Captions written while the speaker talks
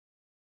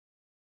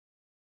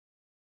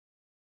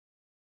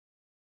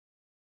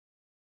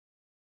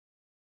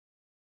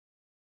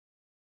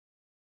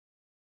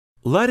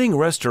Lighting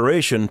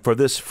restoration for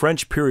this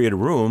French period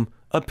room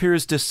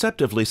appears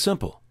deceptively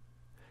simple: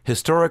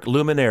 historic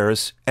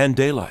luminaires and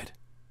daylight.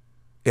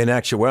 In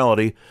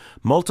actuality,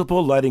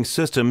 multiple lighting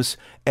systems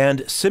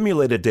and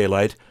simulated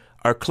daylight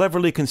are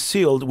cleverly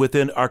concealed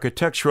within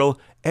architectural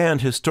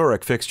and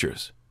historic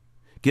fixtures,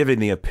 giving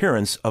the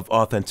appearance of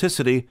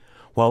authenticity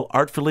while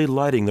artfully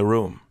lighting the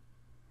room.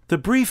 The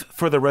brief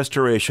for the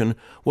restoration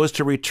was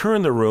to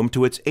return the room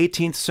to its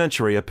 18th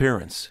century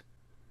appearance.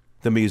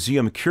 The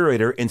museum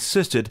curator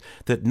insisted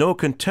that no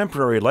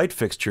contemporary light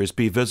fixtures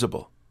be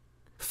visible.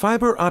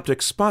 Fiber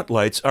optic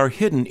spotlights are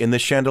hidden in the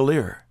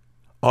chandelier.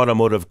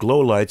 Automotive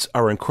glow lights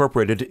are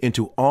incorporated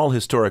into all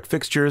historic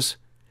fixtures.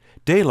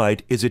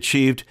 Daylight is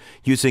achieved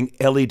using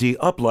LED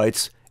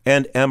uplights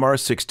and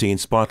MR16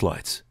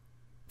 spotlights.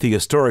 The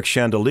historic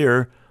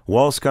chandelier,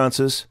 wall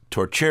sconces,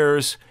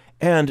 torchieres,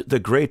 and the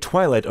gray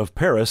twilight of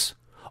Paris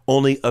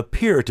only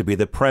appear to be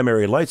the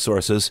primary light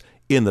sources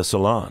in the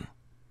salon.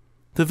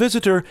 The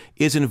visitor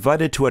is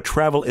invited to a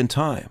travel in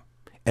time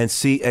and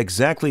see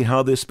exactly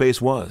how this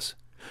space was,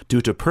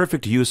 due to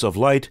perfect use of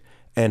light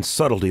and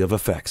subtlety of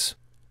effects.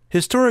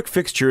 Historic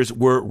fixtures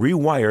were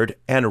rewired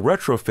and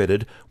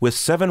retrofitted with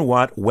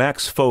 7-watt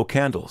wax faux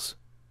candles.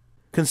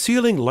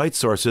 Concealing light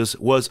sources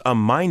was a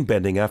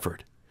mind-bending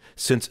effort,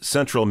 since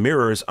central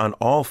mirrors on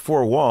all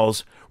 4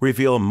 walls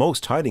reveal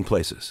most hiding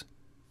places.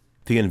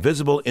 The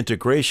invisible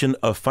integration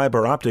of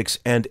fiber optics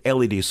and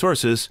LED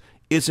sources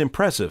is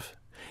impressive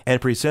and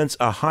presents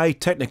a high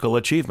technical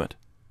achievement,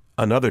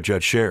 another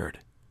judge shared.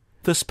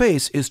 The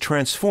space is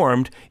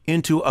transformed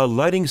into a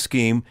lighting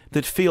scheme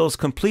that feels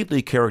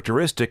completely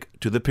characteristic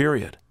to the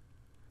period.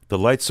 The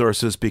light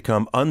sources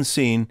become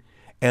unseen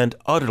and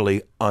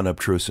utterly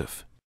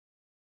unobtrusive.